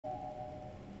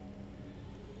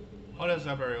What is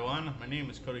up, everyone? My name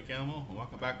is Cody Campbell, and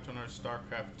welcome back to another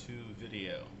Starcraft 2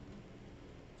 video.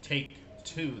 Take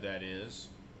 2, that is,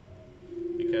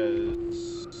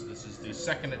 because this is the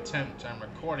second attempt I'm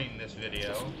recording this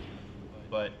video,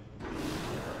 but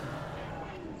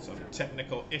some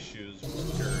technical issues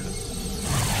occurred.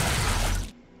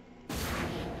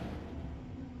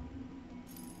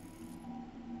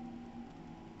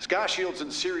 Sky Shield's in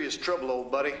serious trouble,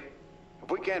 old buddy. If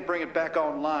we can't bring it back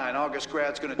online,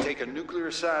 Augustgrad's gonna take a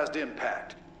nuclear-sized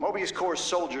impact. Mobius Corps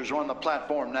soldiers are on the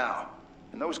platform now,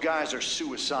 and those guys are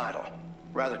suicidal.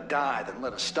 Rather die than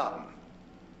let us stop them.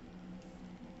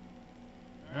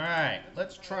 Alright,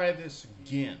 let's try this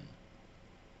again.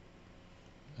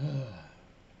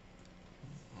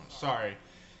 Sorry,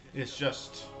 it's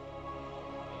just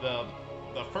the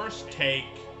first take,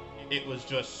 it was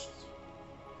just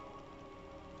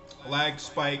lag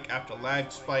spike after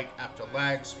lag spike after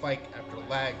lag spike after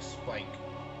lag spike.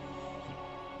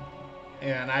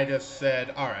 And I just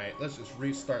said, alright, let's just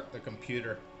restart the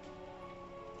computer.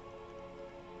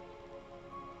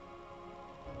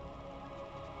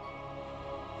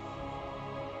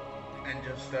 And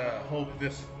just hope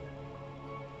this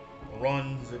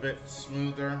runs a bit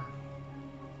smoother.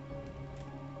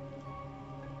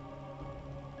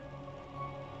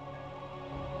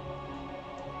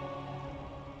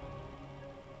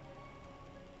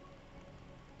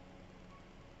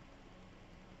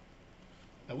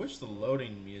 I wish the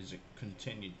loading music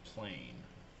continued playing.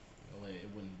 It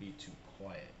wouldn't be too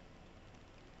quiet.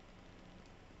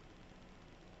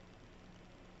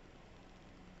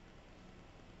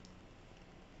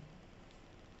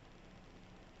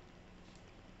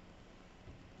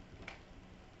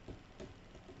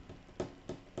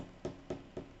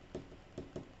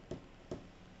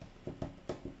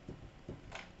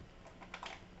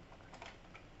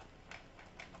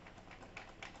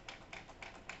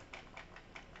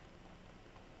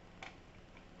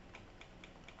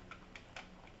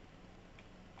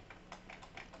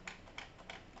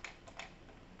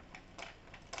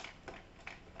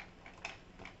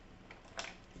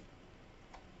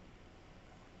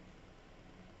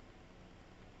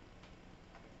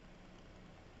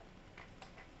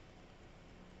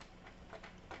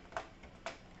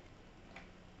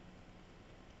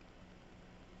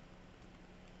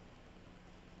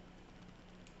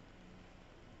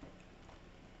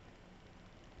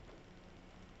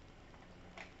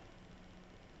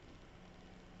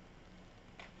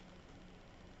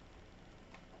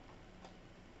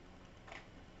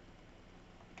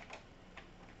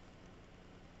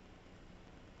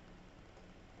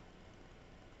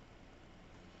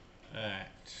 Alright.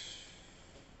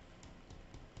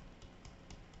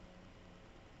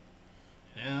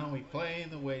 Now we play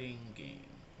the waiting game.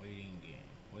 Waiting game.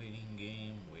 Waiting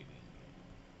game. Waiting game.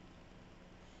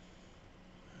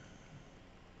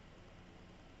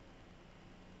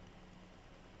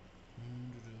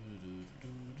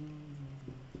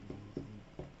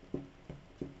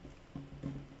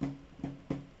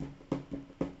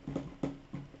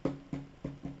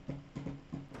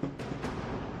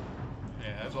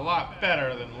 It's a lot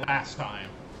better than last time.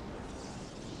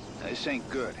 This ain't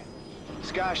good.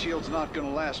 Sky Shield's not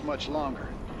gonna last much longer.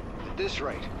 At this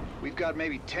rate, we've got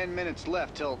maybe 10 minutes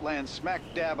left till it lands smack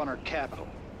dab on our capital.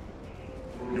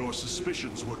 Your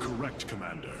suspicions were correct,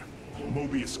 Commander.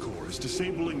 Mobius Corps is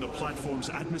disabling the platform's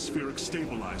atmospheric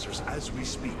stabilizers as we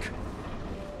speak.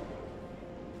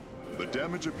 The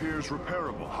damage appears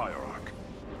repairable, Hierarch.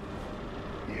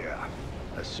 Yeah,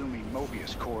 assuming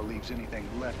Mobius Corps leaves anything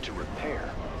left to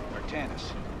repair.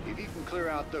 Martanis, if you can clear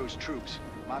out those troops,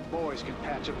 my boys can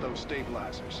patch up those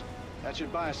stabilizers. That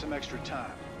should buy us some extra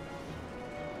time.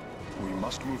 We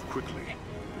must move quickly.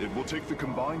 It will take the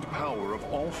combined power of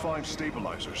all 5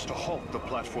 stabilizers to halt the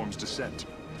platform's descent.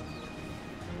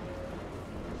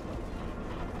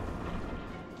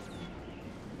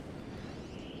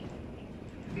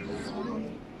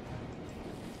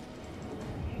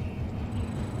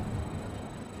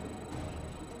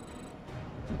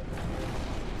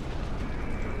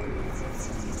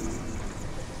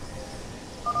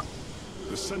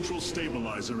 The central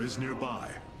stabilizer is nearby.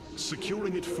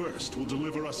 Securing it first will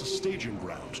deliver us a staging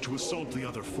ground to assault the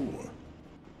other 4.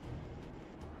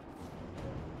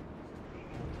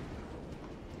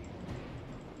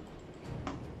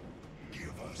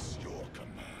 Give us your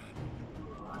command.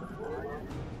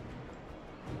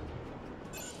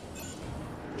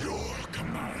 Your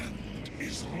command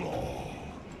is law.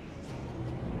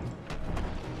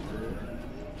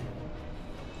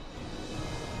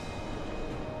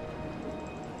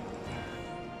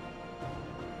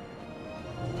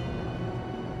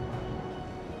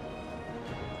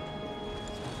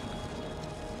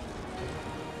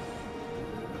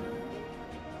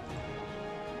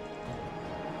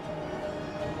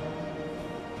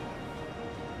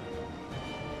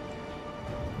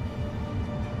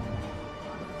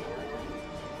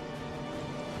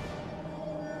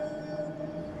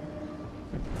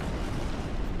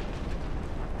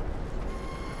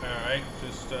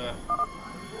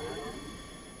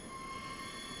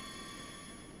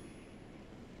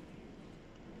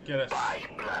 get us. By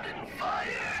blood and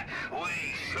fire, we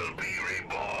shall be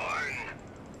reborn.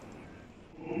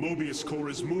 Mobius Core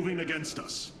is moving against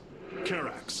us.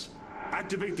 Karax,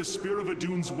 activate the Spear of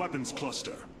Adun's weapons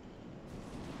cluster.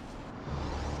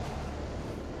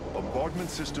 Bombardment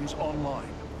systems online.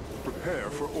 Prepare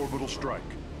for orbital strike.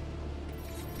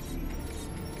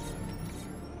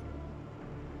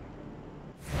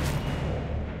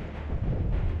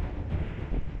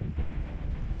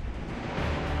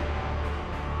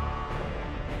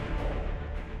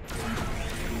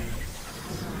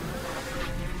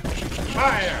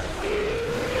 Fire!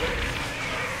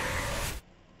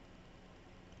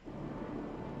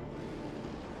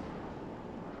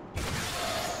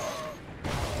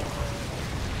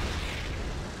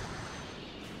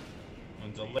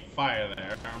 There's a lit fire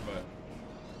there, but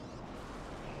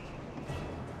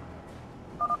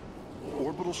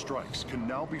Orbital strikes can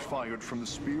now be fired from the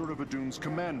Spear of Adun's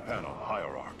command panel,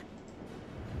 Hierarch.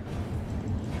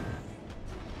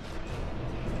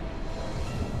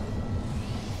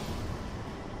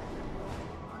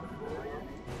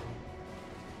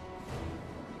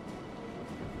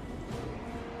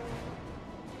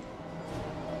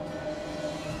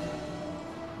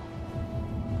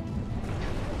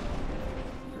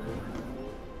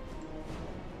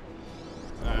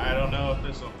 I don't know if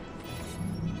this will.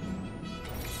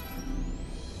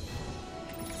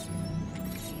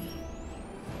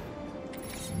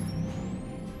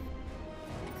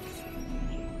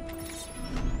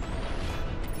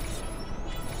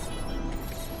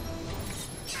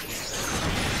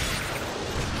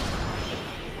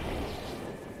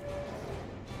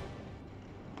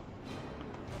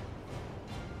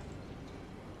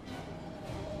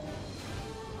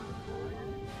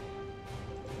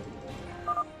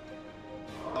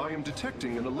 I am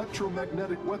detecting an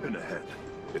electromagnetic weapon ahead.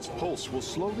 Its pulse will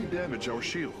slowly damage our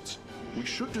shields. We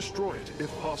should destroy it if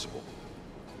possible.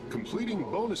 Completing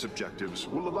bonus objectives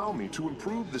will allow me to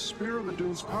improve the Spear of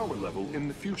Adun's power level in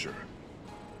the future.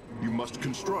 You must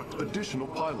construct additional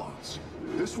pylons.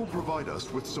 This will provide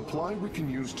us with supply we can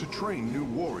use to train new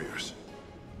warriors.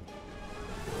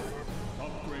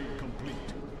 Upgrade complete.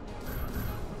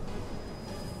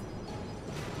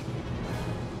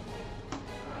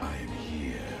 I am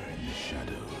here in the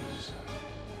shadows.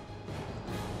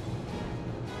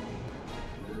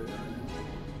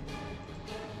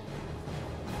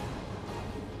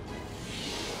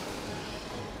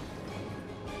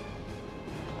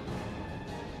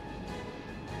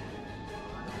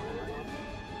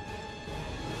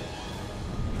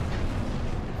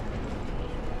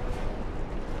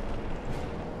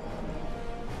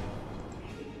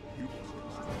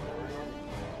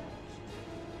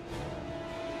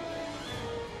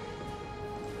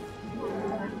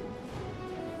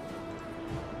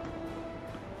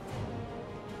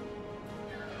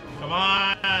 Come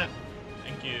on!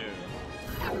 Thank you.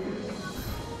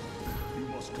 You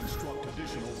must construct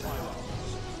additional pylons.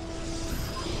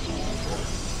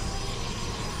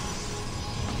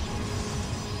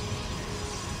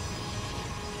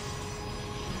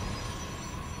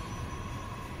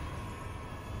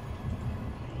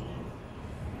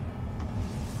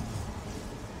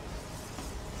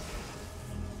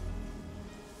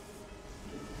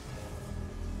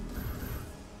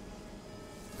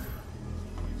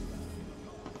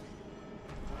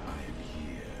 I am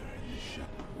here in the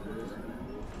shadows.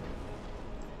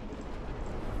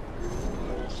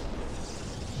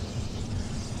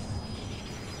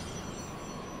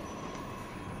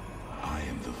 I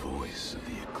am the voice of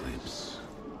the eclipse.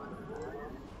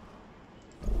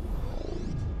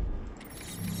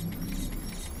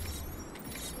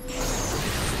 We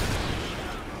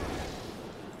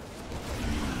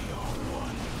are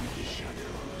one with the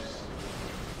shadows.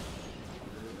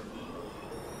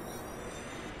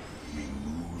 We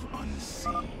move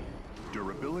unseen.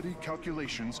 Durability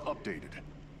calculations updated.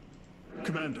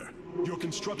 Commander, your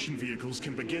construction vehicles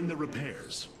can begin the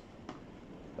repairs.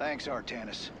 Thanks,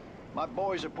 Artanis. My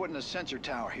boys are putting a sensor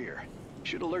tower here.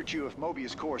 Should alert you if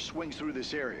Mobius Core swings through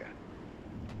this area.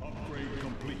 Upgrade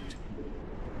complete.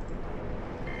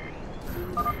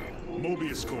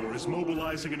 Mobius Core is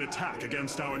mobilizing an attack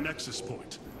against our nexus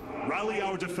point. Rally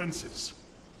our defenses.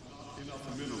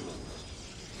 Enough minerals.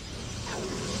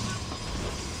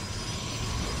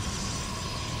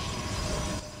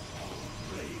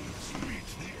 Blades meet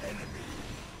the enemy.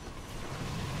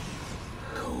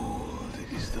 Cold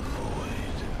is the void.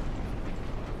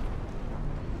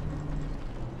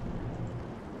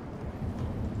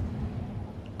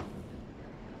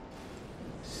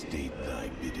 State thy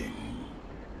bidding.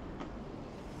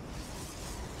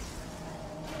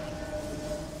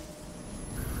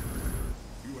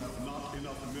 not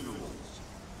enough minerals.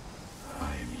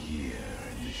 I am here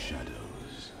in the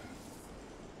shadows.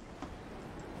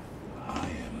 I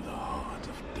am the heart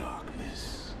of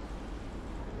darkness.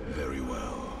 Very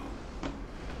well.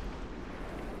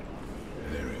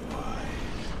 Very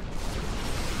wise.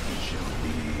 It shall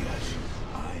be as you...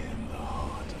 I am the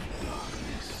heart of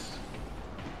darkness.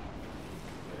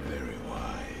 Very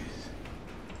wise.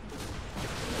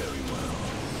 Very well.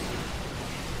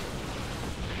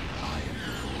 I am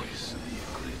the voice of the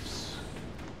eclipse.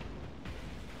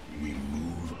 We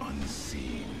move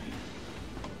unseen.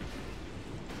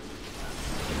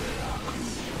 There are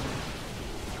clues.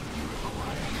 You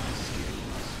require my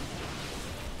skills.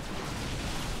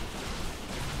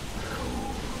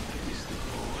 Cold is the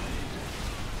void.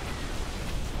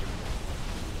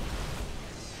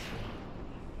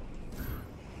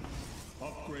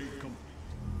 Upgrade complete.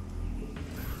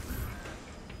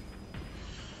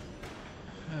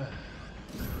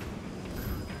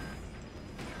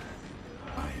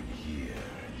 I am here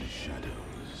in the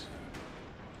shadows.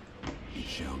 It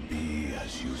shall be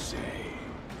as you say.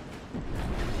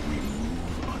 We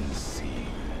move unseen.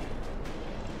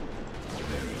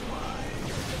 Very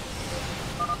wise.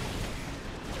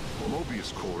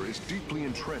 Mobius Core is deeply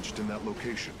entrenched in that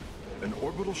location. An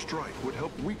orbital strike would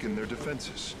help weaken their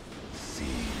defenses. See.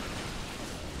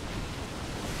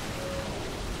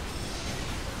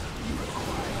 You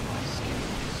require my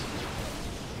skills.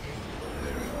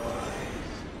 Very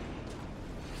wise.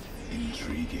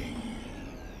 Intriguing.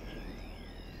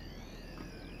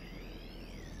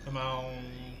 Come on.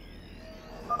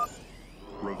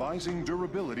 Revising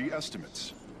durability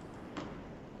estimates.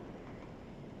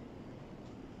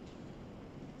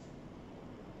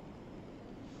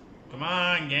 Come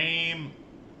on, game.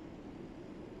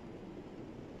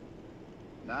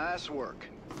 Nice work.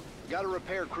 Got a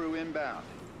repair crew inbound.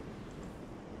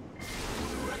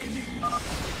 Reckoning.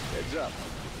 Heads up.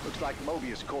 Looks like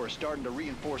Mobius Core is starting to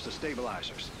reinforce the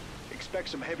stabilizers. Expect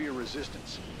some heavier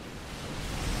resistance.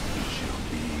 It shall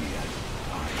be as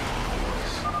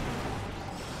I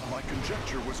was. My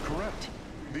conjecture was correct.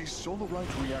 These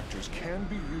solarite reactors can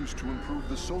be used to improve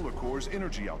the solar core's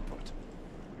energy output.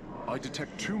 I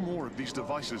detect 2 more of these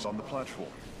devices on the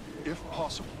platform. If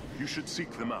possible, you should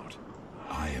seek them out.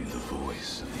 I am the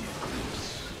voice of the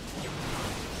eclipse.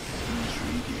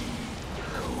 Intriguing.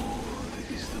 Cold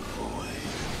is the void.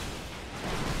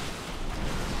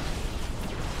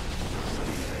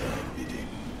 Sleep thy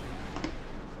bidding.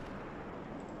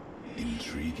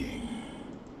 Intriguing.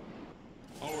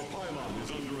 Our pylon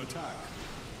is under attack.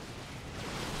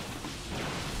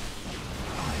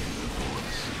 I am the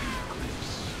voice of the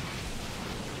eclipse.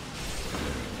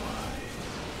 Very wise.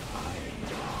 I am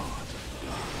the heart of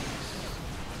darkness.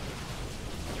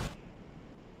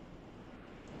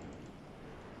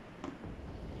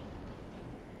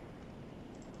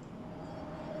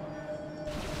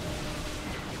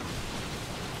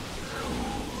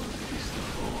 Cold is the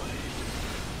void.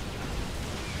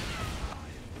 I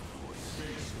am the voice.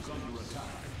 Base is under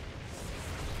attack.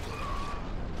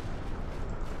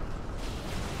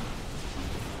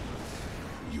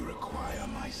 You require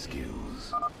my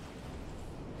skills.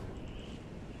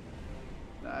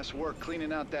 Nice work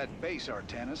cleaning out that base,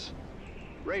 Artanis.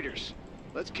 Raiders,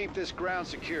 let's keep this ground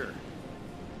secure.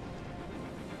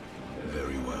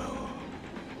 Very well.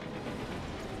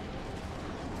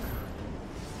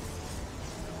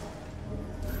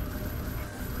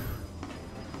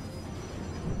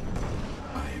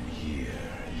 I am here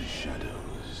in the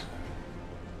shadows.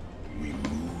 We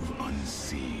move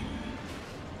unseen.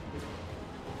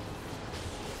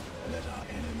 Let our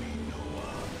enemy know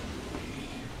our beauty.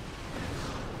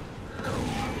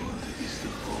 Cold is the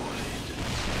void.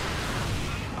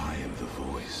 I am the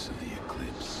voice of the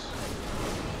eclipse.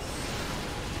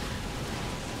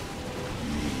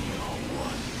 We are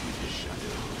one with the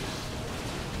shadows.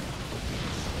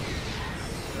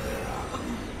 There are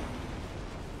clues.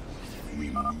 We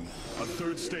move. A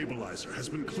third stabilizer has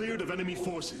been cleared of enemy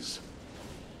forces.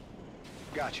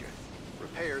 Gotcha.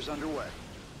 Repairs underway.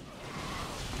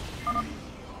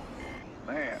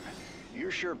 Man,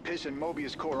 you're sure pissing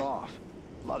Mobius Core off.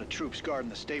 A lot of troops guarding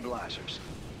the stabilizers.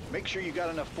 Make sure you got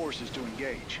enough forces to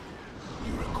engage.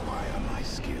 You require my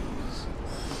skills.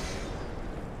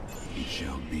 It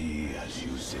shall be as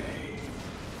you say.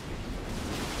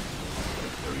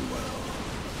 Very well.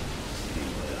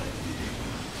 Sleep thy bidding.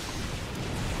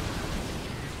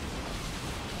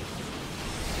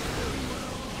 Very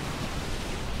well.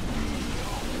 We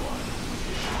are one with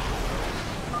the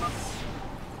shadows.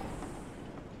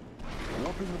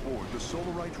 Warping aboard the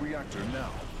solarite reactor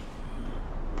now.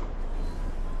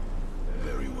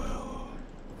 Very well.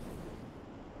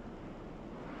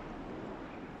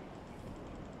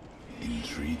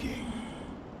 Intriguing.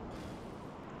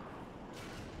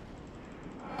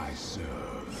 I serve.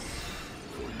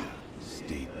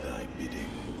 State thy bidding.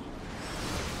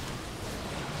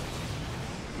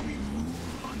 We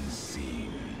move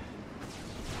unseen.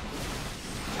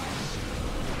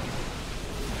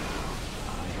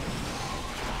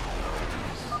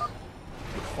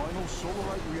 The final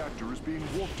Solarite reactor is being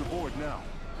warped aboard now.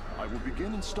 I will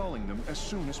begin installing them as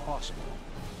soon as possible.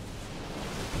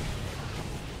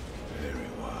 Very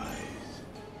wise.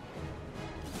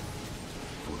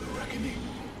 For the reckoning.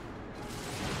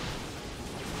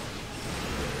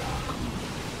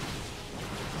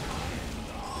 I am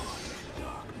the heart of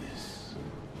darkness.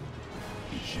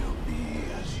 It shall be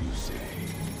as you say.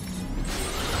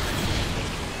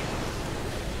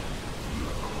 You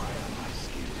acquire my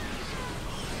skills.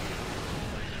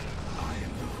 I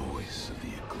am the voice of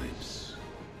the eclipse.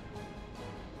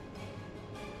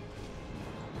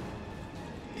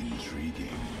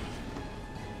 Intriguing.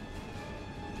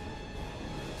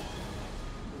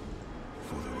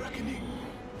 For the reckoning.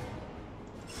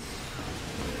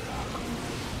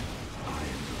 I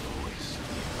am the voice of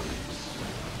the eclipse.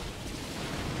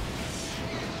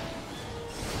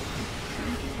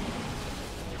 Intriguing.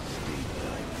 State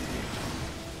thy bidding.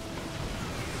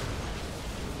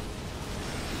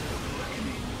 For the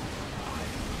reckoning. I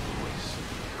am the voice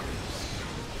of the eclipse.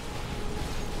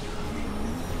 We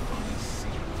move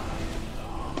unseen. I am the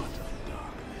heart of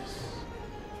darkness.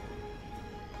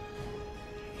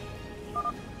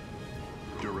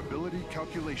 Durability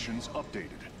calculations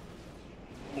updated.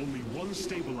 Only one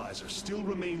stabilizer still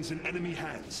remains in enemy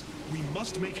hands. We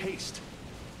must make haste.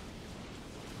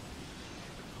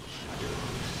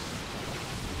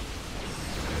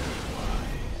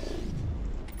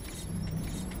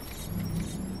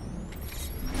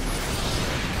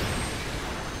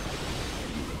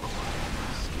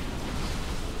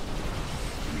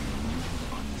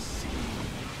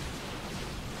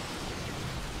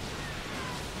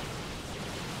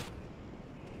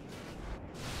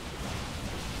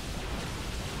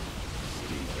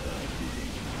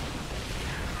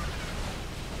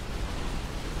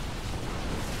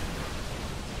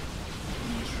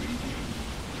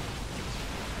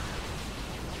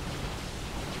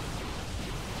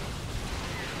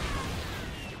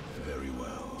 Very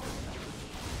well.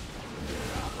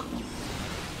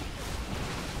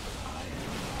 I am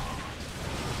the heart of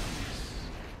darkness.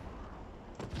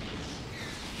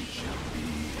 It shall be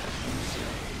as you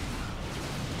say.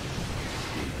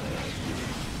 State thy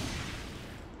bidding.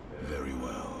 Very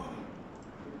well.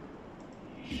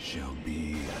 It shall be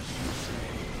as you say.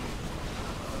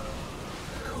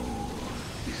 Cold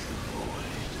is the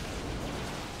void.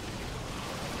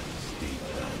 State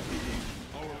thy bidding.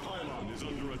 Our pylon is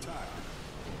under attack.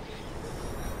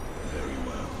 Very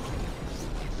well.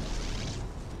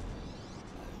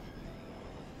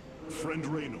 Friend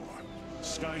Raynor,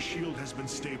 Sky Shield has been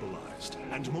stabilized,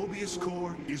 and Mobius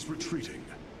Core is retreating.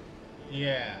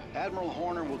 Yeah. Admiral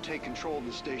Horner will take control of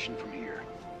the station from here.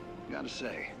 Gotta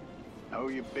say, I owe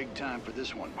you big time for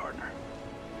this one, partner.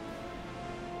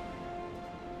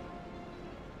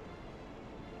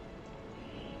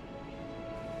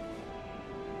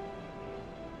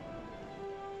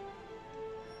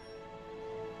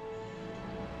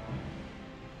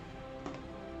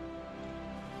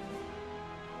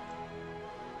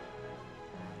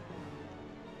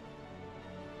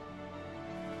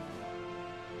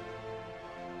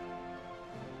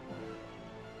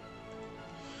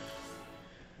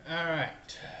 All right.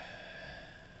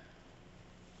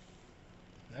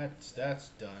 That's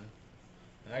done.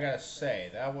 And I gotta say,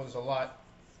 that was a lot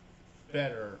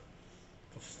better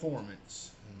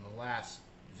performance than the last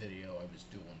video I was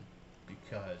doing,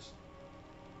 because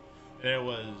there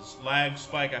was lag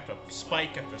spike after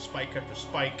spike after spike after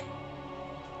spike,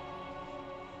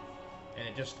 and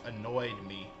it just annoyed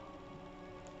me.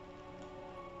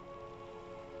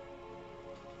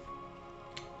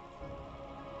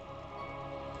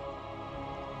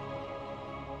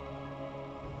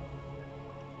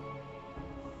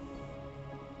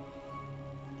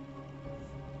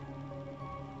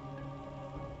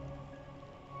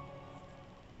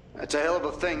 That's a hell of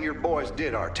a thing your boys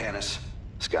did, Artanis.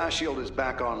 Sky Shield is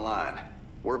back online.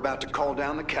 We're about to call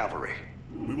down the cavalry.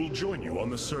 We will join you on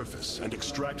the surface and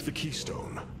extract the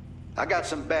Keystone. I got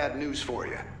some bad news for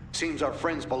you. Seems our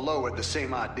friends below had the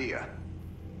same idea.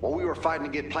 While we were fighting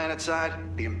to get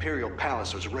planetside, the Imperial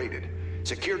Palace was raided.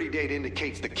 Security data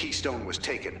indicates the Keystone was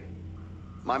taken.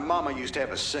 My mama used to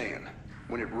have a saying,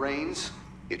 when it rains,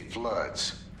 it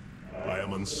floods. I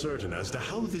am uncertain as to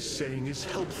how this saying is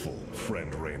helpful,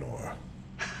 friend Raynor.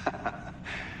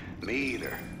 Me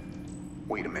either.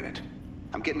 Wait a minute.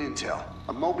 I'm getting intel.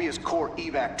 A Mobius Core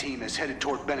evac team is headed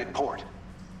toward Bennett Port.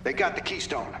 They got the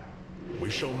Keystone. We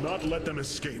shall not let them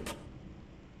escape.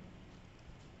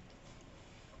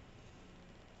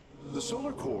 The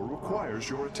solar core requires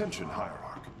your attention,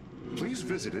 Hierarch. Please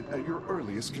visit it at your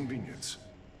earliest convenience.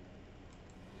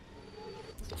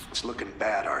 It's looking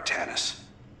bad, Artanis.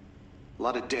 A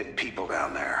lot of dead people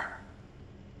down there.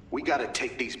 We gotta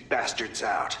take these bastards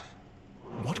out.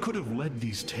 What could have led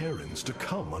these Terrans to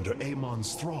come under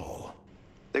Amon's thrall?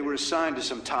 They were assigned to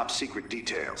some top-secret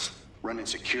details, running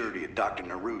security at Dr.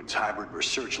 Narud's hybrid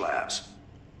research labs.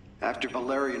 After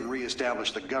Valerian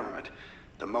re-established the government,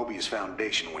 the Mobius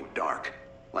Foundation went dark.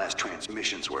 Last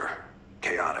transmissions were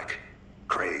chaotic,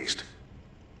 crazed.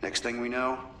 Next thing we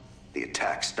know, the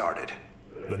attack started.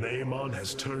 Then Amon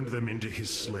has turned them into his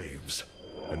slaves,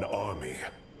 an army.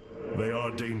 They are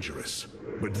dangerous,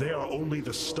 but they are only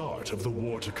the start of the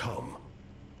war to come.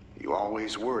 You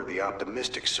always were the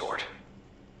optimistic sort.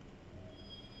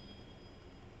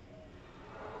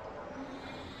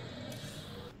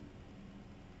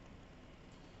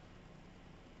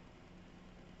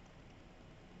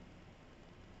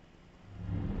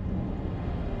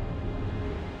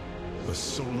 The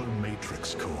Solar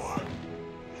Matrix Core.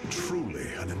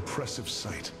 Truly an impressive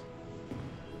sight.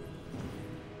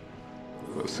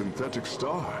 A synthetic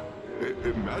star.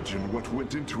 Imagine what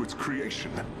went into its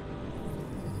creation.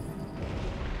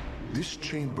 This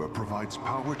chamber provides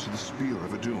power to the Spear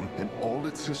of Adun and all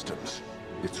its systems.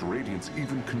 Its radiance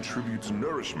even contributes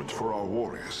nourishment for our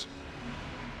warriors.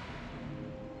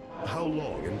 How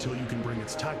long until you can bring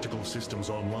its tactical systems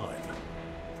online?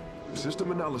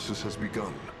 System analysis has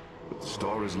begun, but the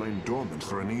star has lain dormant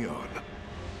for an eon.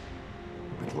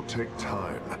 It will take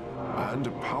time, and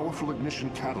a powerful ignition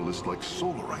catalyst like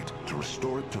Solarite to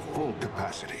restore it to full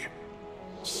capacity.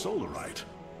 Solarite?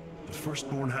 The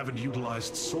Firstborn haven't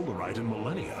utilized Solarite in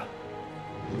millennia.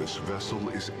 This vessel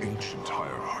is ancient,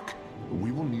 Hierarch.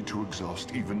 We will need to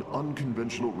exhaust even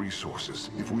unconventional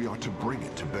resources if we are to bring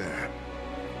it to bear.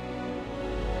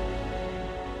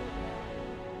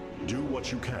 Do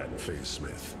what you can, Phase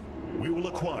Smith. We will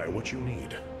acquire what you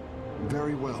need.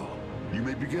 Very well. You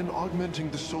may begin augmenting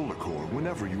the solar core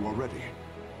whenever you are ready.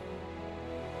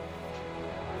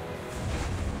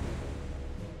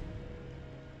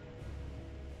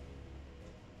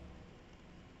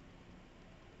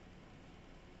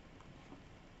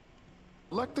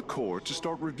 Select the core to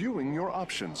start reviewing your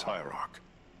options, Hierarch.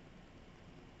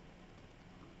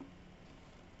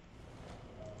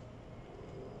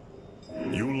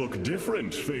 You look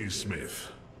different, Phase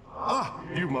Smith. Ah,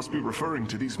 you must be referring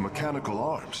to these mechanical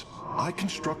arms. I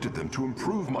constructed them to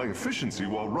improve my efficiency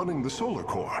while running the solar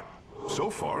core.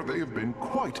 So far, they have been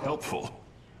quite helpful.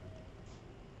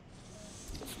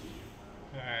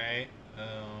 Alright,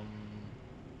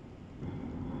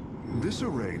 This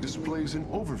array displays an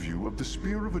overview of the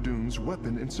Spear of Adun's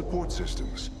weapon and support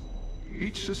systems.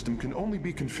 Each system can only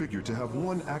be configured to have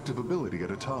one active ability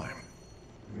at a time.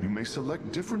 You may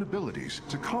select different abilities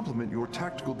to complement your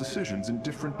tactical decisions in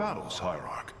different battles,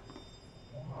 Hierarch.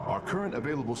 Our current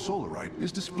available Solarite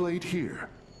is displayed here.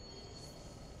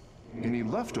 Any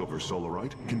leftover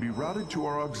Solarite can be routed to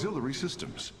our auxiliary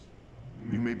systems.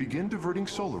 You may begin diverting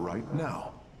Solarite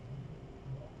now.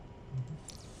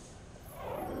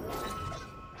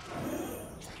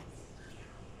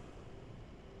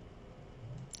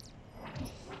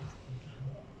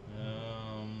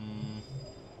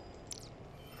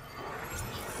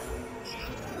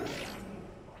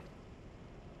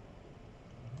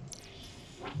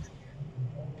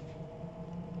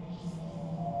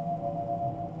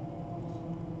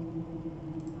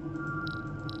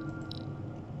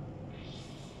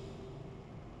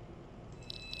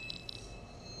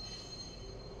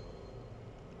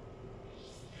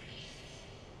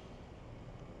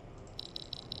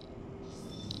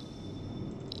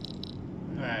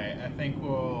 Alright, I think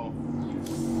we'll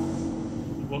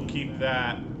keep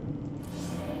that.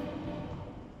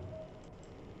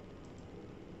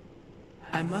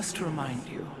 I must remind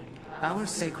you, our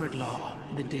sacred law,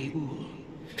 the Deul,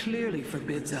 clearly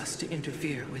forbids us to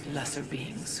interfere with lesser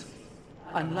beings.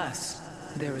 Unless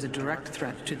there is a direct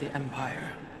threat to the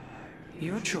Empire.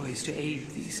 Your choice to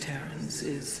aid these Terrans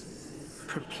is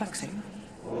perplexing.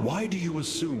 Why do you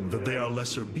assume that they are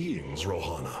lesser beings,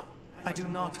 Rohana? I do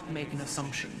not make an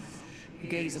assumption.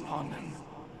 Gaze upon them.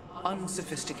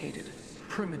 Unsophisticated,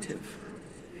 primitive.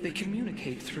 They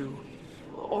communicate through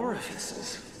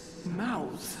orifices,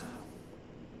 mouths.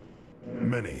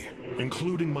 Many,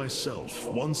 including myself,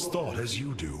 once thought as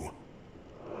you do.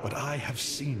 But I have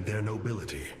seen their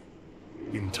nobility.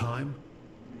 In time,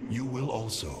 you will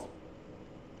also.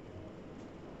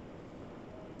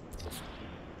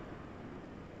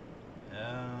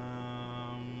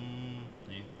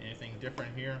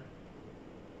 here?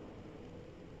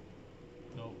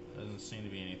 Nope, doesn't seem to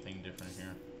be anything different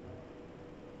here.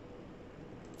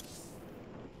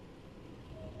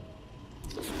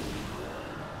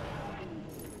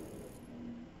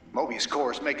 Mobius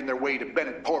Corps is making their way to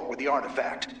Bennett Port with the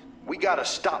artifact. We gotta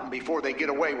stop them before they get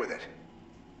away with it.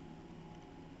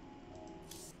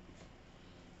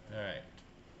 Alright.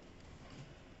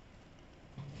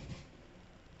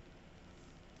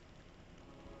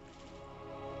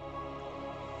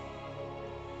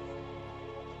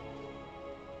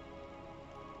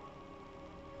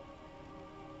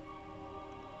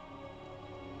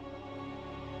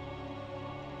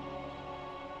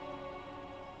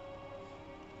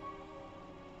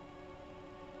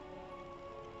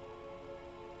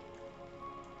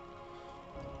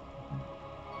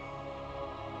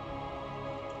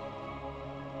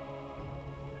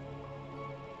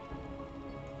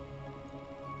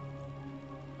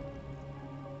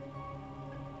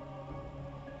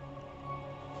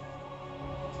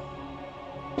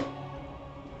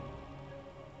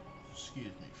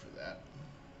 Excuse me for that.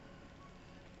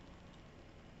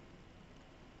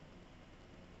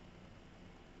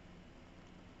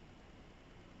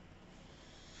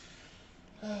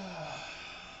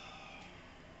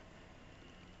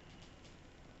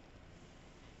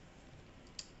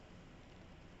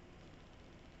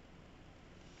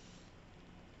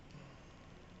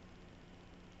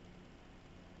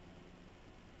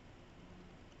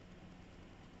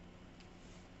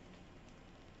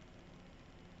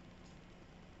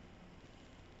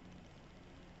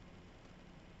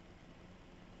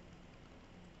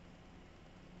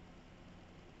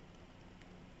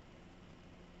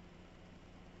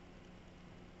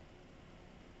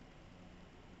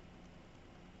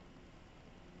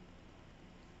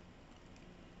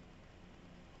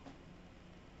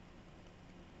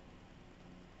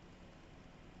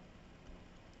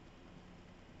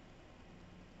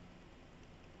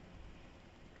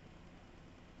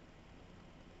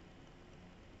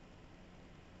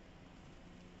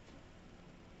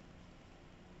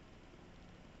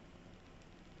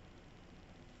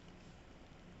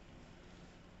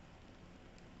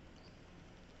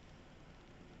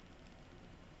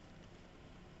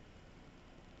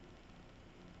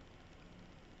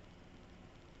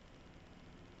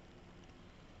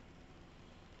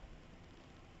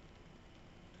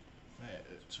 I had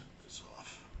to turn this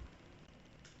off.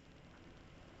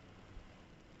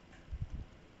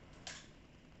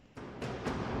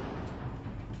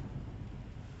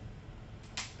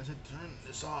 I said turn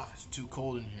this off. It's too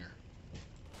cold in here.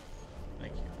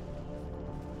 Thank you.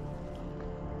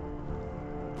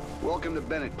 Welcome to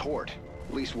Bennett Port.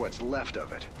 At least what's left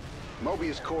of it.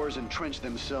 Mobius Corps entrenched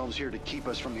themselves here to keep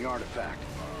us from the artifact.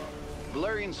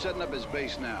 Valerian's setting up his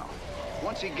base now.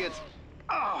 Once he gets...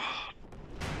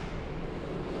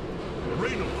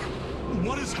 Raynor,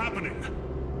 what is happening?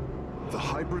 The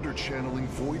hybrid are channeling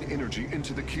void energy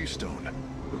into the Keystone.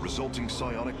 The resulting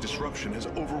psionic disruption has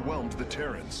overwhelmed the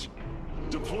Terrans.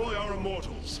 Deploy our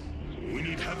immortals. We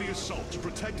need heavy assault to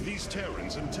protect these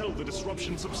Terrans until the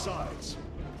disruption subsides.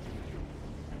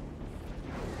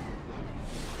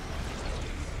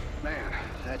 Man,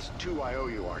 that's 2 I owe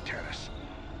you, Artanis.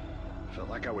 Felt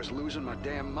like I was losing my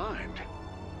damn mind.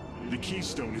 The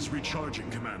Keystone is recharging,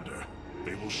 Commander.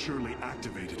 They will surely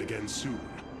activate it again soon.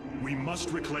 We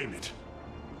must reclaim it.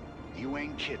 You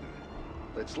ain't kidding.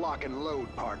 Let's lock and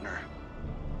load, partner.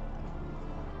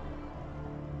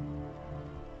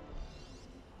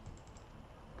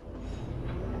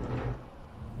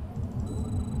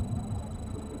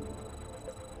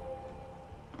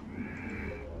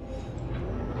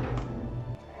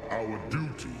 Our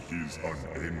duty is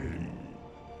unending.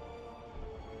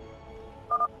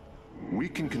 We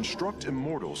can construct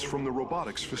immortals from the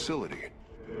robotics facility.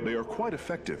 They are quite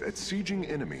effective at sieging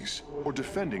enemies or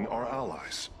defending our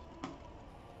allies.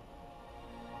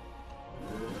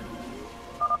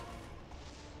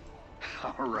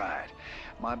 All right.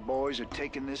 My boys are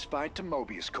taking this fight to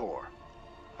Mobius Corps.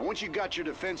 And once you got your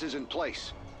defenses in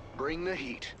place, bring the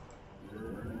heat.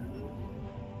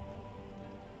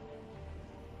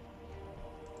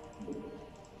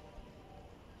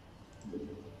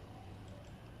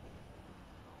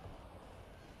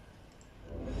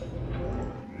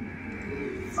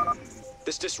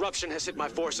 This disruption has hit my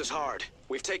forces hard.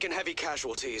 We've taken heavy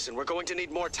casualties, and we're going to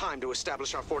need more time to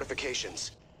establish our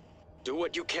fortifications. Do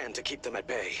what you can to keep them at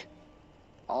bay.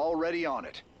 Already on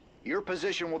it. Your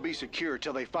position will be secure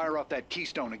till they fire off that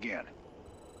Keystone again.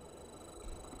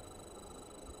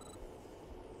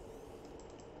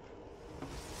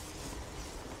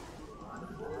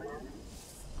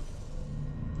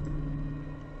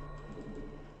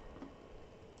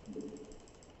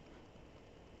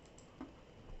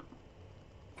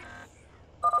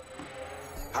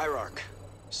 Hierarch,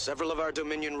 several of our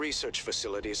Dominion research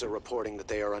facilities are reporting that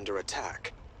they are under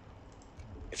attack.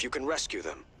 If you can rescue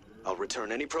them, I'll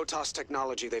return any Protoss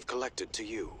technology they've collected to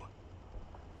you.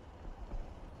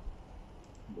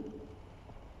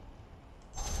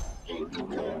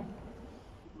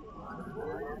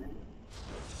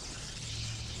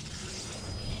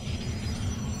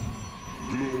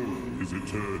 Glory is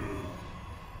eternal.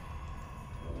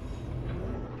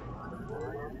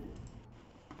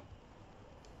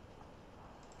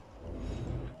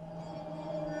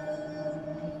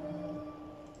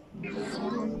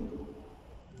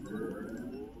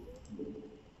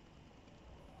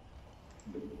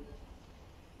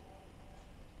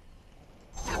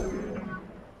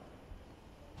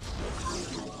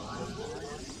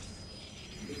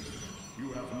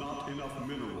 You have not enough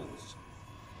minerals.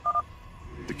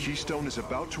 The Keystone is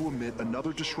about to emit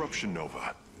another disruption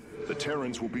nova. The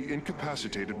Terrans will be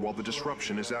incapacitated while the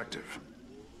disruption is active.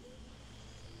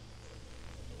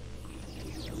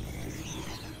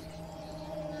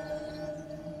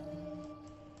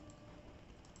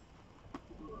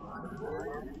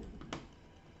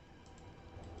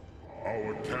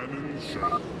 Our cannons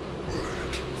shall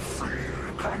let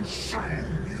fear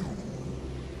consume you.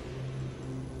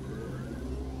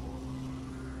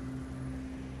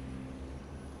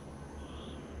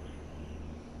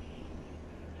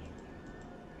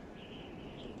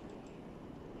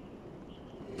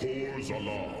 Pause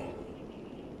alarm.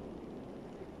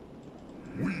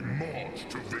 We march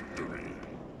to victory.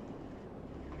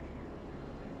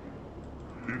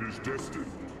 It is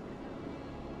destined.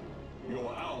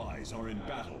 Your allies are in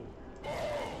battle.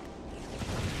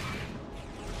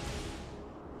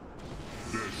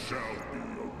 There shall be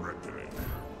a reckoning.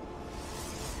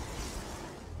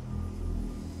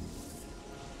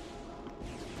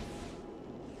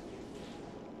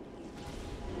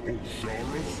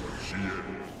 Osiris Shien.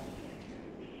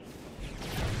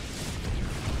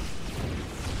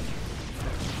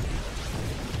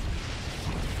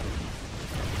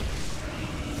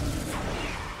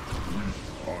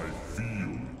 I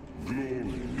feel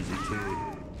glory is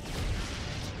eternal.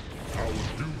 Our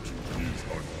duty is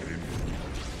unending.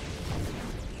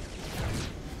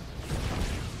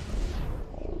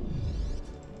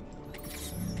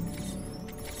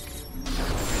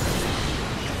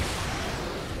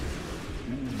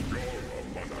 Ungara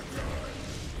Manakai.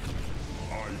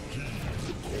 I heed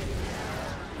the call.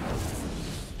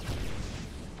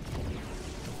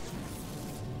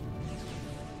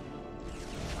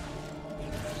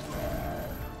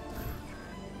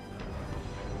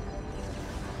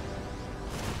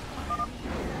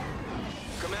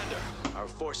 Commander, our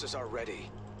forces are ready.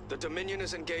 The Dominion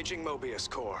is engaging Mobius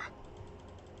Corps.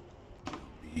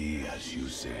 Be as you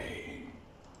say.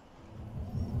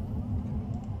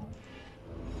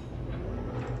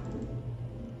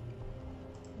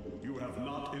 You have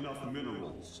not enough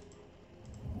minerals.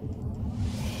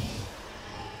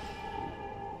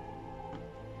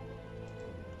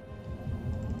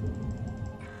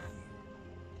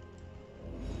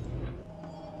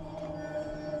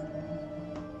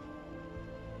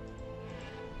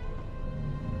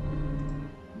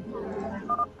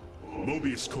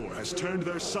 Mobius Corps has turned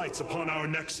their sights upon our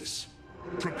Nexus.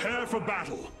 Prepare for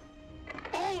battle.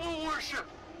 All will worship,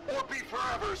 or be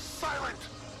forever silent!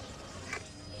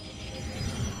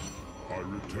 I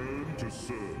return to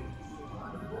serve.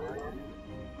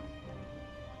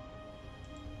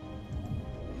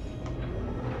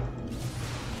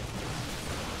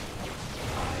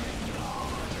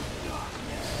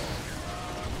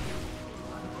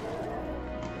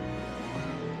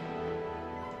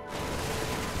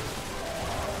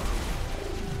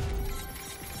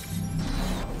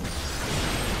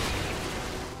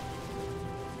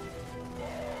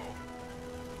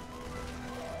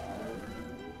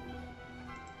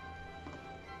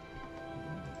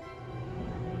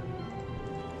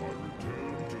 I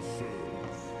return to serve.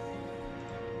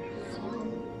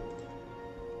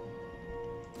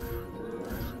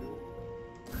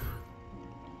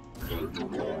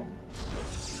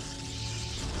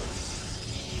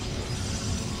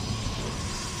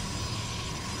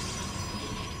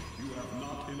 You have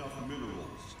not enough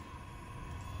minerals.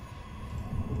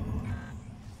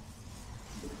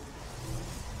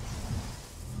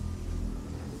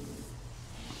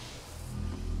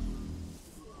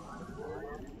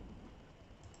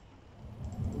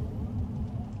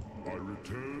 I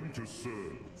return to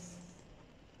serve.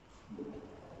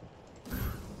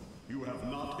 You have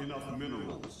not enough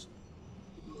minerals.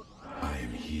 I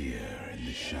am here in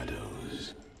the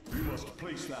shadows. You must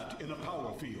place that in a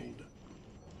power field.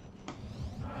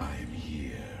 I am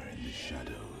here in the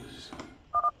shadows.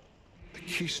 The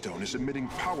Keystone is emitting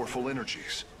powerful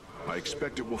energies. I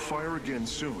expect it will fire again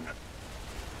soon.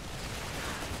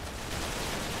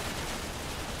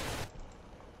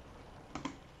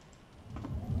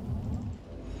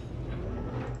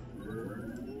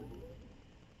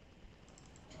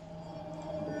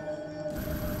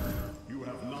 You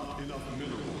have not enough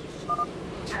minerals.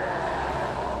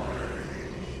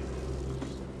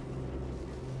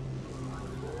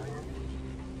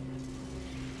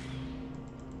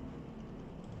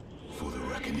 For the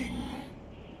reckoning.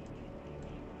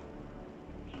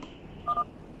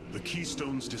 The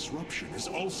Keystone's disruption is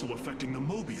also affecting the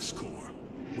Mobius core.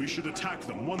 We should attack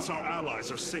them once our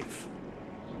allies are safe.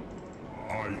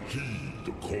 I heed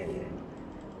the call.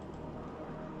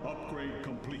 Upgrade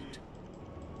complete.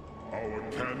 Our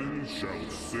cannon shall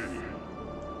sing.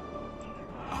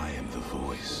 I am the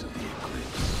voice of the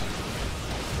Eclipse.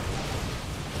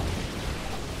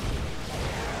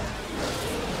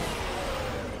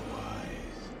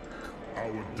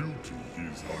 Our duty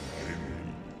is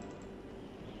unending.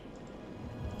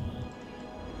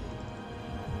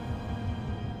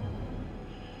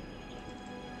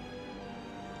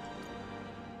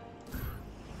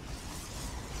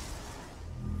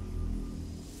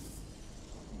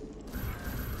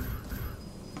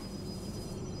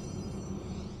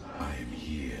 I am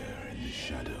here in the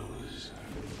shadows.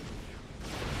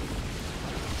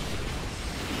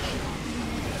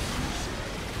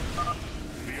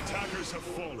 The attackers have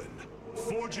fallen.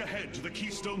 Forge ahead to the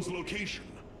Keystone's location.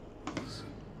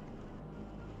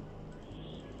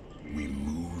 We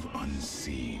move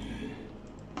unseen.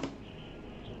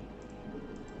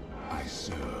 I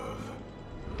serve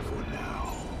for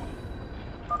now.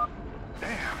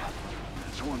 Damn,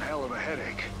 that's one hell of a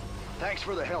headache. Thanks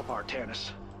for the help,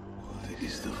 Artanis. What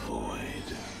is the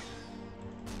void?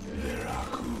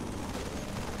 Veraku.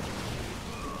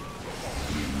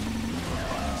 We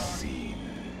move unseen.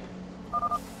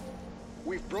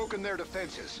 We've broken their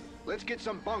defenses. Let's get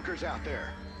some bunkers out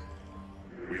there.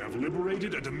 We have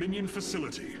liberated a Dominion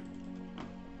facility.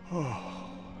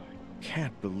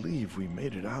 Can't believe we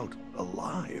made it out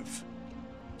alive.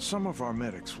 Some of our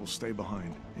medics will stay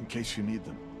behind in case you need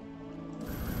them.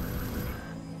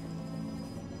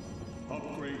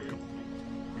 Upgrade complete.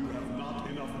 You have not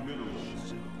enough minerals.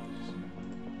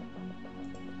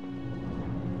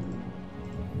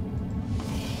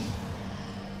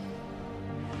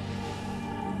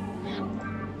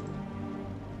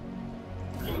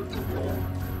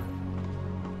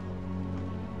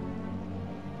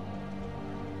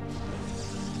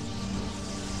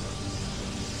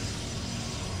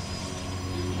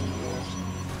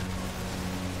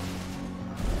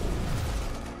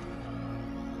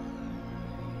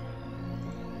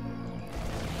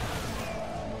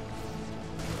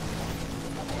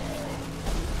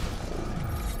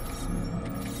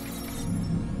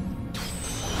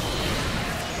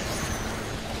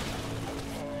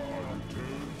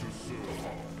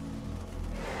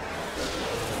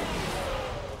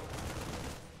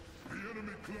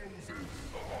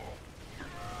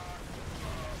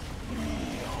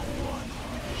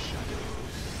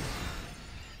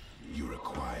 You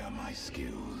require my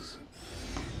skills.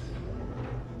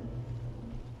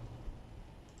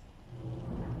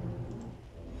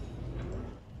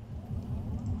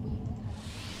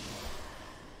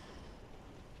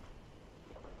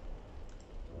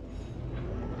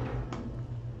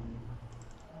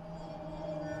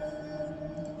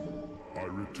 I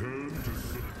return to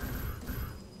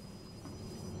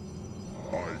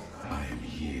I am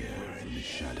here in the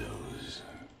shadows.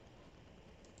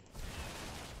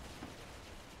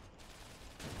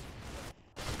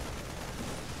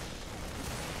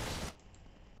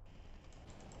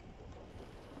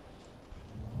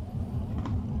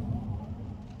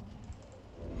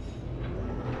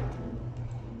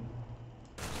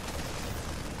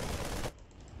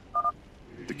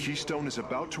 The Keystone is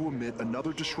about to emit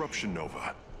another disruption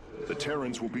nova. The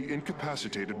Terrans will be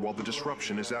incapacitated while the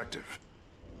disruption is active.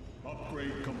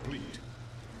 upgrade complete.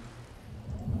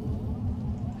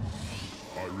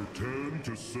 I return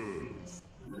to serve.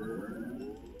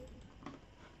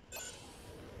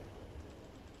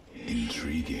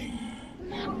 Intriguing.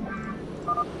 Your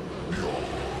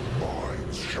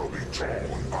minds shall be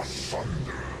torn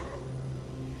asunder.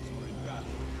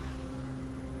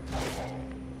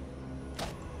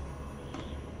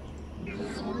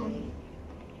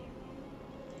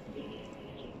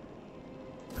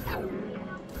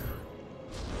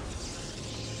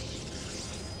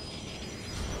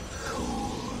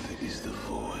 Cold is the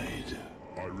void.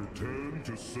 I return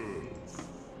to serve.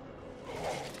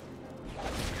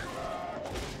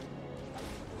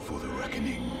 For the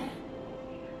reckoning.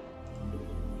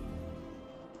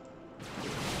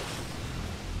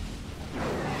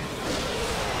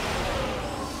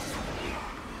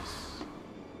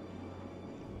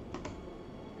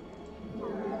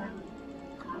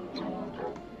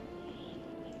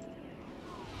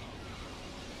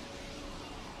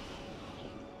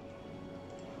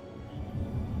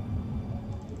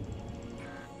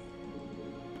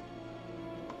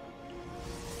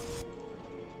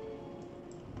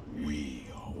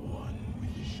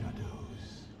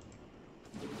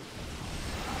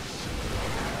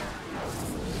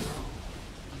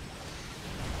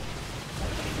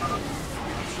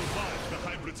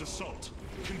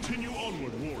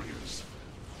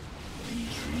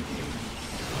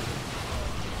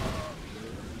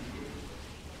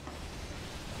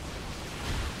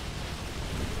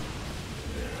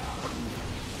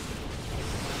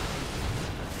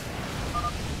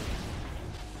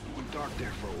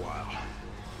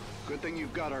 Good thing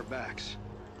you've got our backs.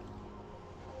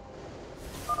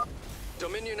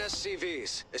 Dominion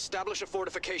SCVs, establish a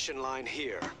fortification line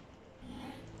here.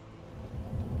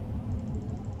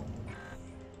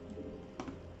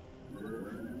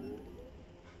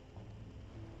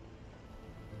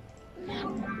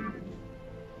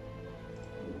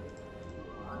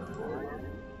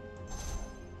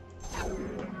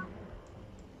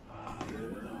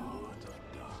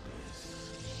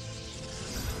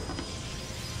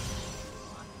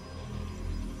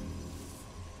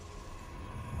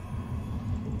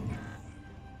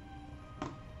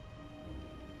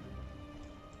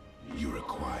 You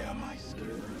require my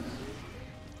skills.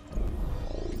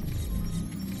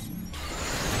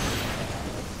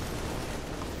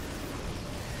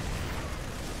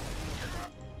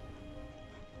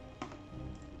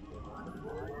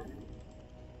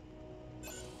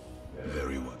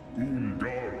 Very well.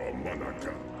 Ungara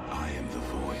Manaka. I am the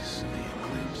voice of the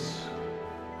Eclipse.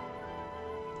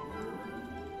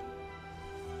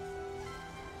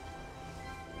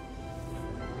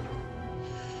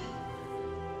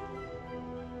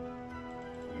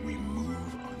 We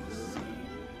move unseen.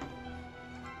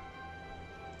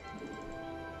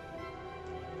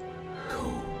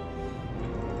 Cold.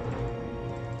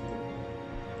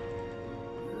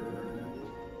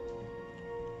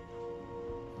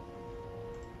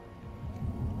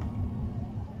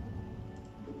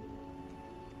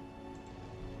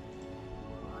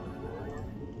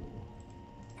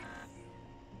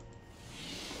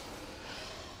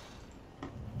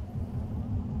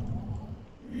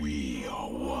 We are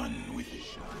one with the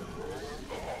shadows.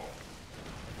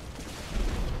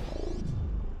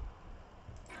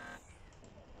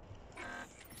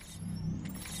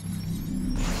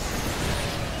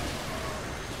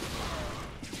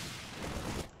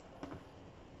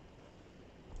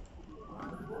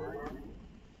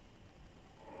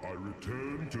 I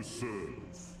return to serve.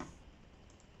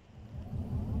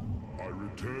 I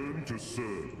return to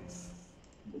serve.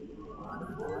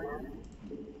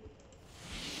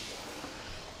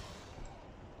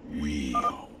 We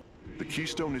are. The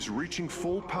Keystone is reaching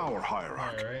full power,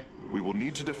 Hierarch. Alright. We will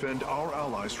need to defend our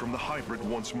allies from the hybrid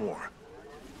once more.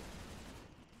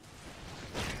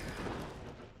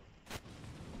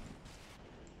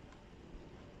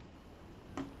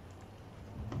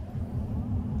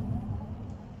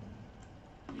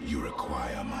 You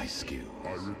require my skill.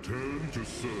 I return to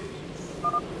serve.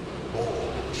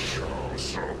 All shall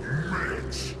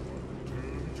submit.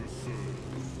 Return to serve.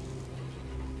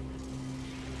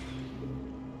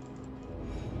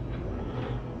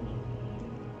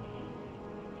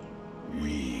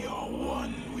 We are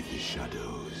one with the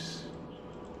shadows.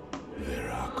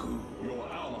 Veraku. Your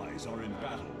allies are in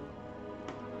battle.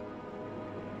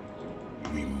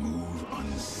 We move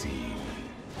unseen.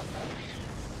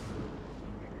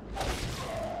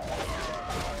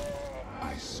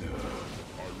 I serve.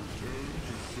 I return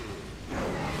to serve.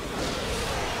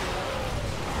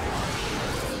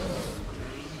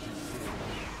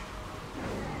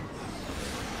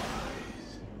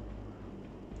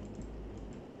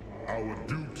 Our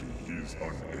duty is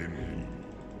unending.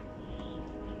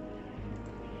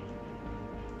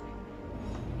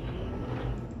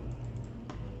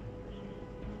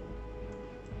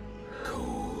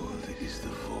 Cold is the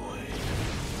void.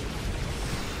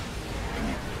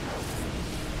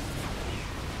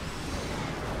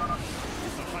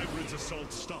 If the hybrid's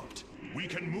assault stopped, we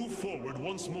can move forward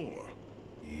once more.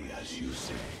 As you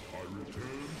say. I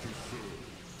return to serve.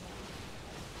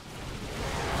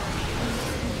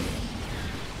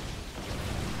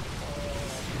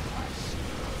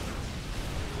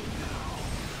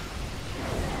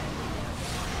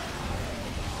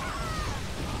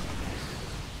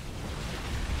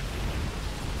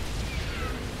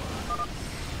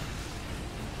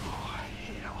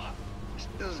 Hell, this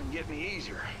doesn't get any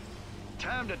easier.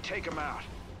 Time to take them out.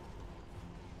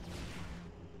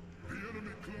 The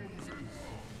enemy closes.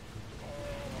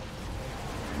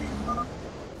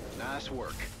 Nice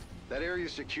work. That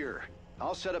area's secure.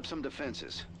 I'll set up some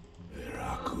defenses.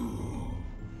 Veraku.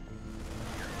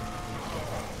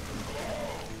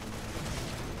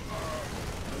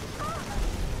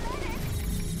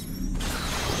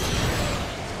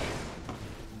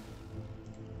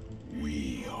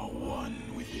 We are one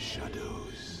with the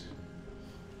shadows.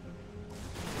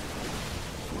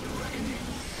 For the reckoning.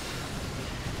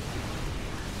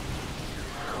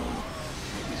 Cold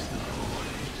is the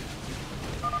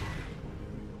void.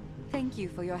 Thank you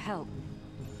for your help.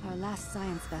 Our last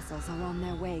science vessels are on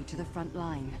their way to the front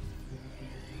line.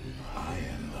 I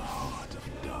am the heart of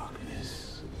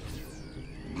darkness.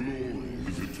 Glory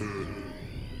is eternal.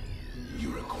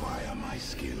 You require require my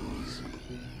skills?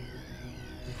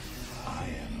 I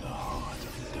am the heart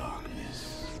of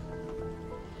darkness.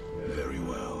 Very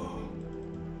well.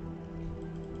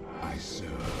 I serve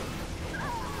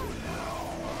for now.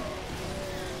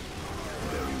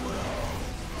 Very well.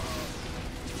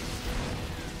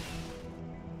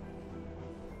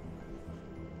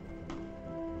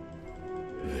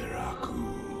 Veraku.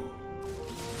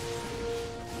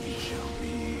 It shall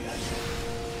be as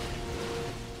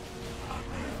I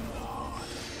am the heart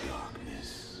of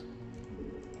darkness.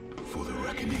 For the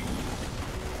reckoning.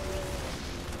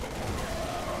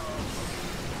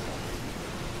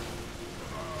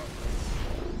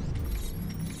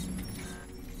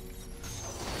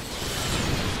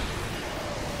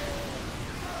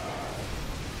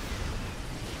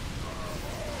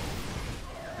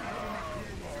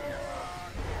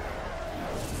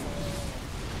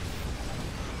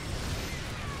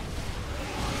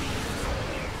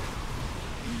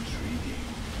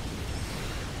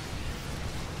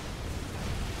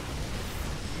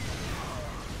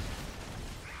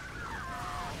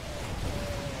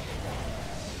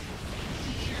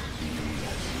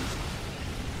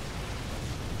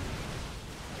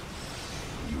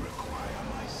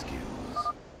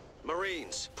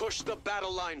 Marines, push the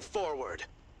battle line forward.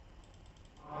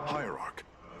 Hierarch,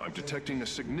 I'm detecting a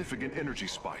significant energy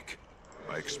spike.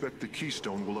 I expect the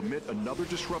Keystone will emit another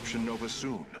disruption nova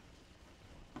soon.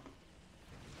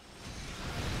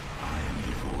 I am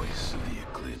the voice of the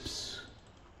Eclipse.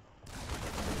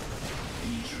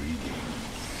 Intriguing.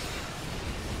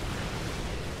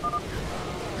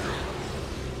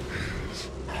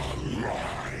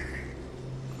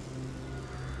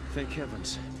 Thank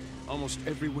heavens. Almost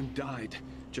everyone died.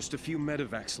 Just a few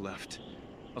medevacs left.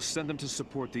 I'll send them to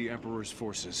support the Emperor's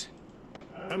forces.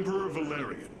 Emperor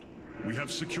Valerian, we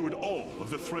have secured all of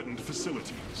the threatened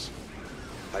facilities.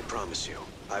 I promise you,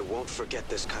 I won't forget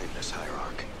this kindness,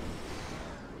 Hierarch.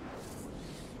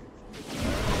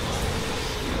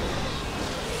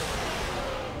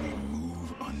 We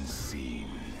move unseen.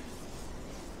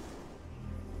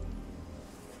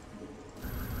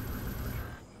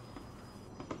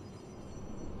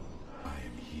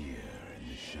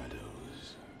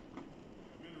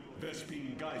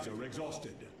 Vespine geyser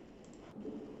exhausted.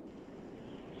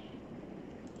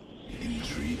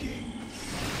 Intriguing.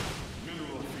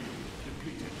 Mineral field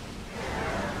depleted.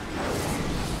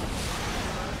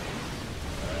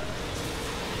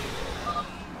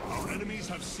 Our enemies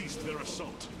have ceased their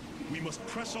assault. We must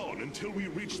press on until we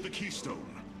reach the Keystone.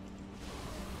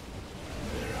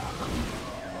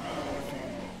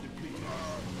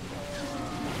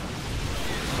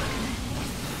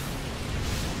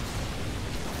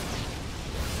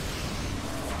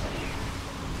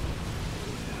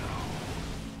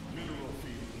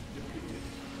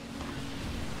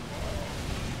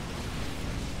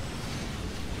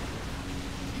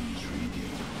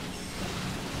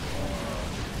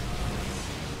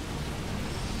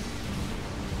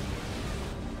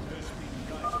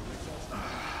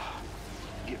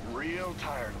 Real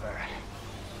tired of that.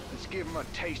 Let's give him a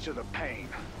taste of the pain.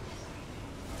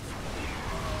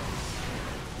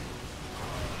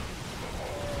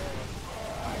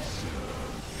 I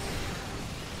serve.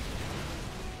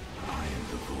 I am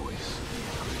the voice of the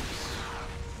Eclipse.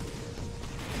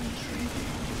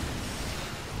 Intriguing.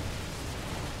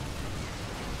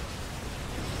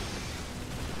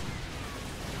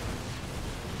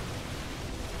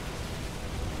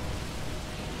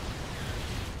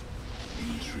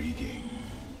 Intriguing.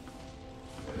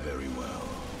 Very well.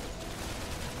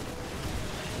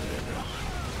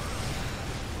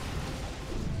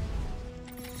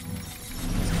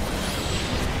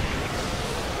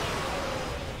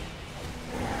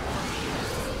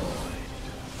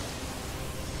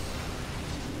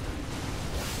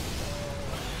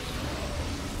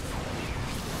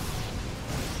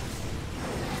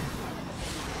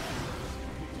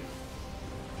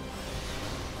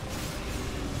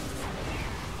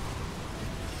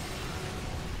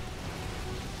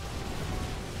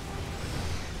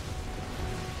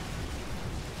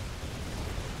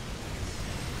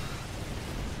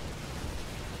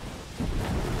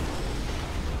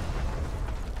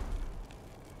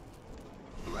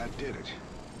 That did it.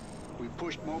 We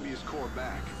pushed Mobius core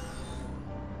back.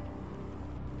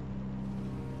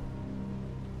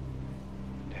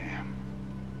 Damn.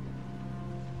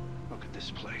 Look at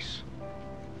this place.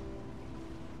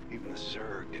 Even the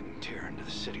Zerg didn't tear into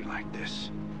the city like this.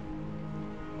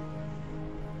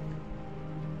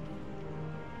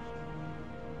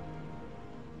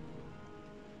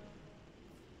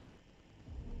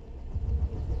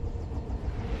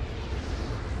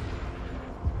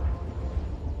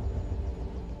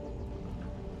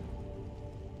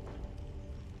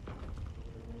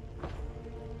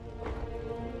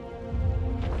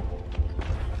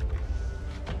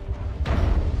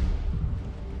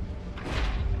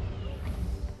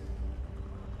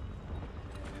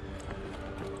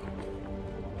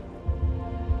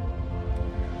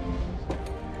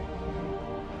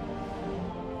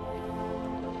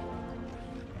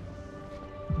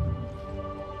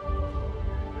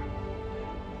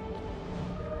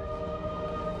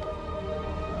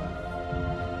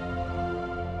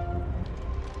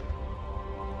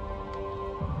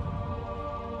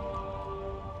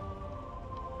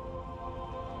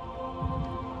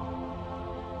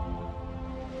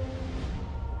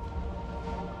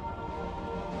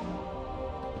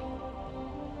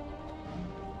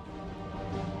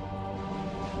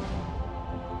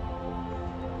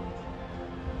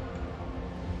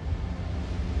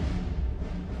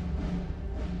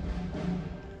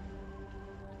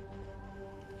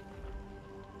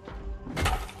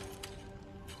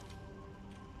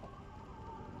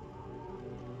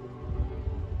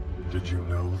 Did you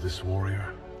know this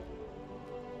warrior?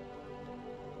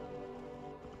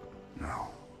 No.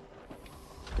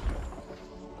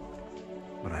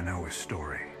 But I know his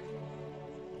story.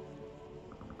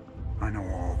 I know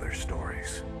all their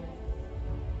stories.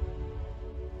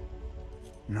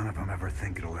 None of them ever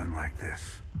think it'll end like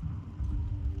this.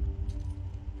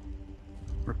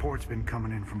 Reports been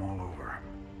coming in from all over.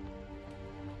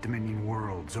 Dominion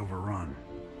worlds overrun.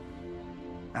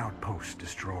 Outposts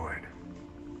destroyed.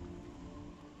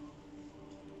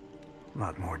 A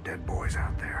lot more dead boys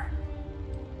out there.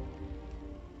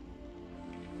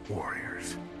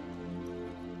 Warriors.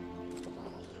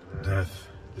 Death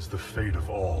is the fate of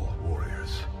all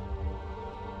warriors.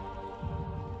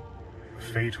 A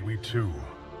fate we too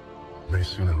may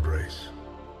soon embrace.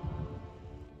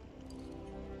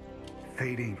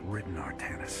 Fate ain't written,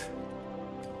 Artanis.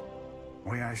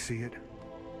 Way I see it,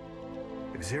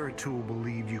 if Zeratul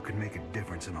believed you could make a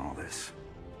difference in all this,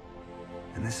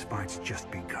 then this fight's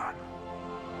just begun.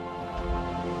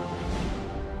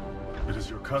 It is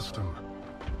your custom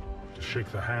to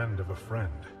shake the hand of a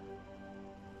friend,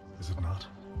 is it not?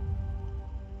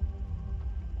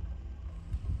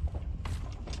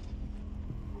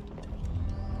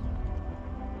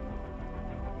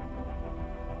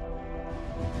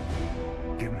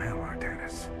 Give him hell,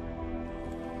 Artanis.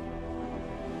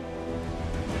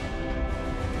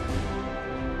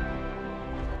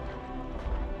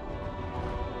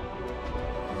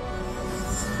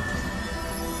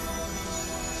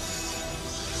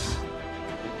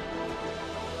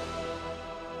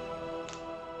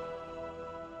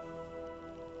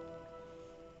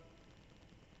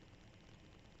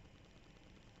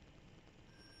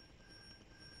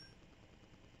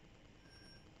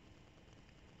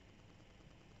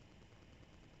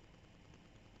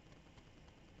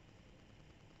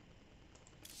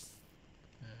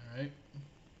 Alright.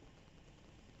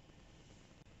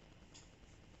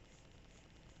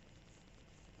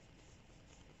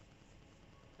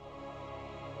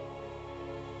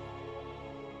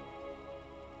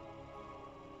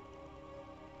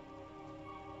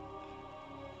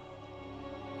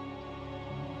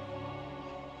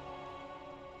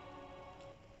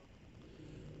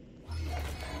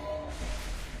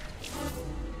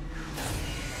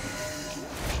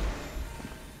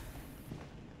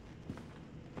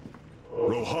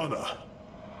 Rohana!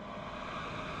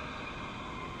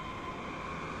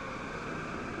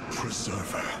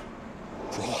 Preserver!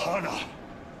 Rohana!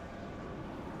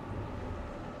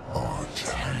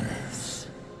 Artanis.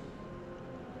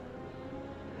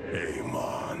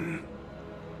 Amon.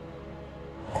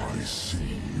 I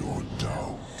see your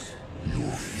doubt,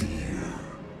 your fear.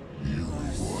 You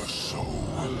were so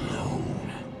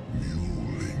alone,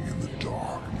 mewling in the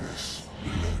darkness.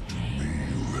 Let me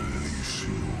release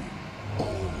you, all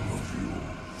of you,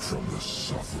 from the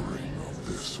suffering of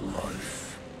this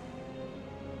life.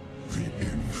 The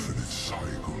infinite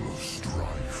cycle of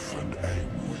strife and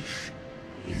anguish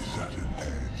is at an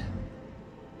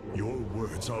end. Your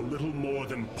words are little more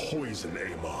than poison,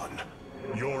 Amon.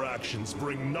 Your actions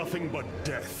bring nothing but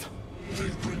death. They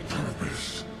bring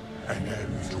purpose, an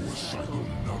end to a cycle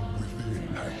none within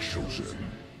had chosen.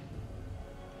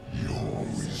 Your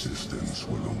resistance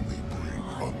will only bring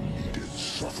unneeded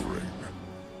suffering.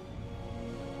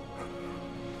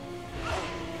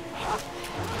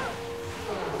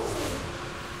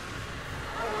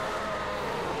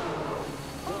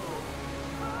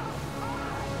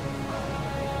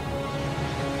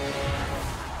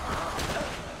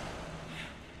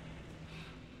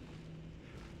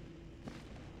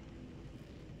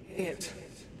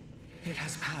 It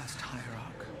has passed,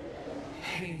 Hierarch.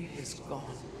 Pain is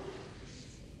gone.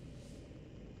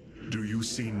 Do you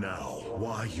see now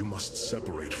why you must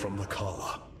separate from the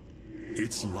Kala?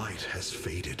 Its light has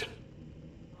faded.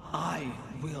 I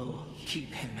will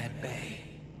keep him at bay.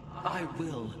 I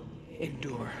will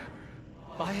endure.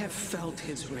 I have felt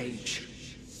his rage,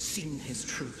 seen his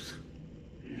truth.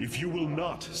 If you will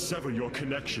not sever your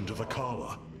connection to the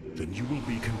Kala, then you will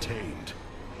be contained,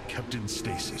 kept in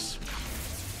stasis.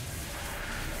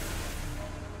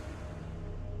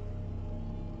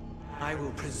 I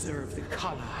will preserve the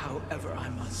Kala however I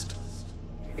must.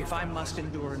 If I must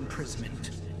endure imprisonment,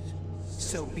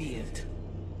 so be it.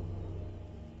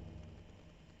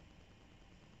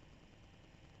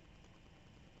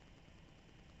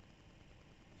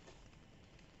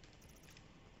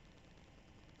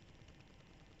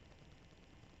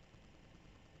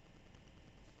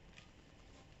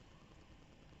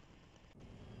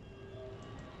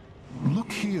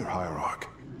 Look here, Hierarch.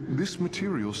 This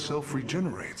material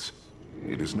self-regenerates.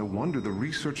 It is no wonder the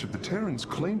research of the Terrans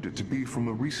claimed it to be from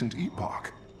a recent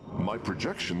epoch. My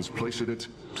projections place it at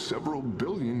several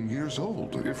billion years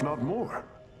old, if not more.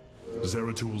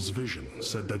 Zeratul vision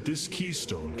said that this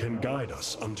keystone can guide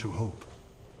us unto hope.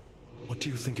 What do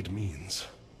you think it means?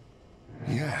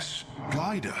 Yes,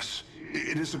 guide us.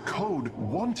 It is a code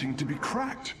wanting to be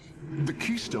cracked. The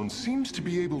keystone seems to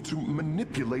be able to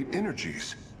manipulate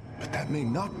energies, but that may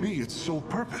not be its sole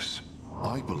purpose.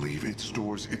 I believe it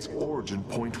stores its origin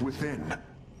point within.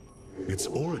 Its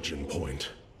origin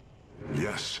point?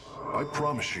 Yes, I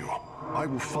promise you. I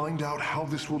will find out how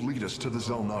this will lead us to the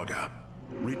Xel'Naga.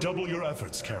 Redouble your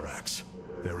efforts, Karax.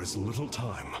 There is little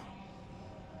time.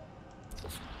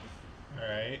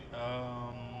 Alright,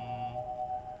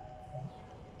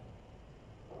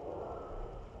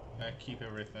 I keep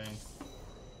everything.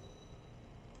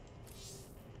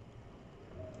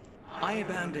 I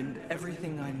abandoned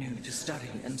everything I knew to study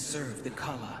and serve the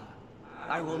Kala.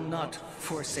 I will not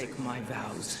forsake my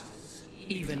vows,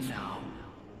 even now.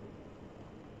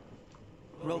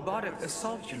 Robotic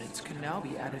assault units can now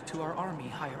be added to our army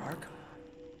hierarch.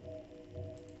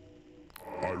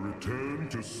 I return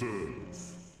to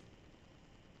serve.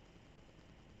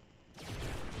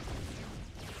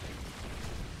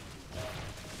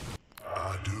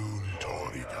 Adun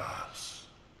Torikas.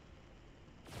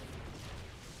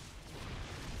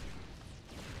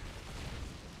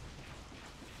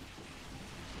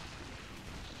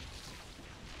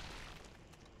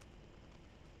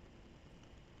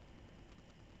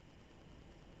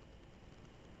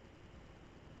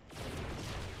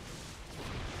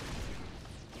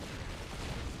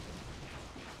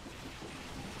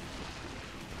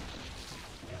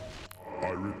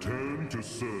 I return to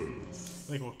serve. I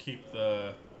think we'll keep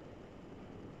the...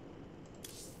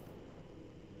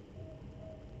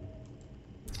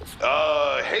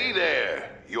 Hey there,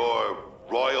 your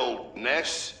Royal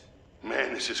Ness?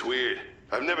 Man, this is weird.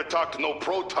 I've never talked to no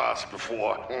Protoss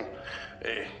before.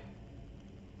 Hey.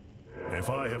 If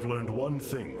I have learned one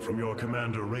thing from your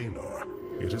Commander Raynor,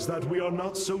 it is that we are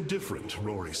not so different,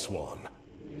 Rory Swan.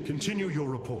 Continue your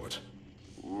report.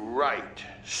 Right.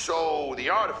 So, the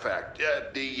artifact,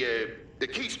 the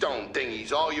Keystone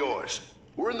thingy's all yours.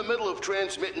 We're in the middle of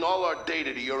transmitting all our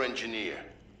data to your engineer.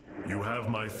 You have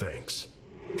my thanks.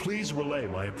 Please relay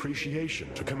my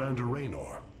appreciation to Commander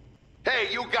Raynor. Hey,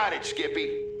 you got it,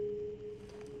 Skippy.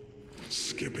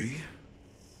 Skippy?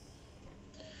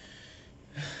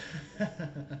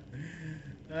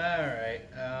 Alright,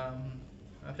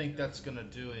 I think that's gonna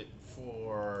do it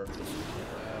for,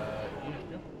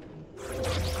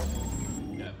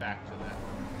 yeah, back to that.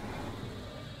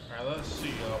 Alright, let's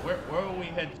see, where will we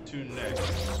head to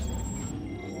next?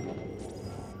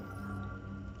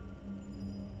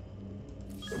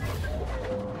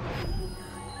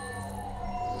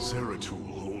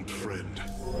 Zeratul, old friend.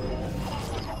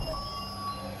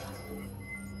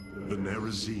 The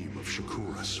Nerazim of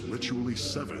Shakuras ritually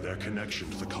sever their connection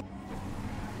to the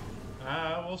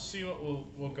We'll see what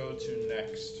we'll go to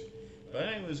next. But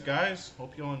anyways, guys,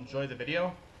 hope you all enjoyed the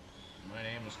video. My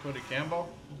name is Cody Campbell,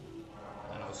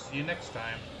 and I'll see you next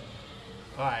time.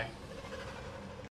 Bye.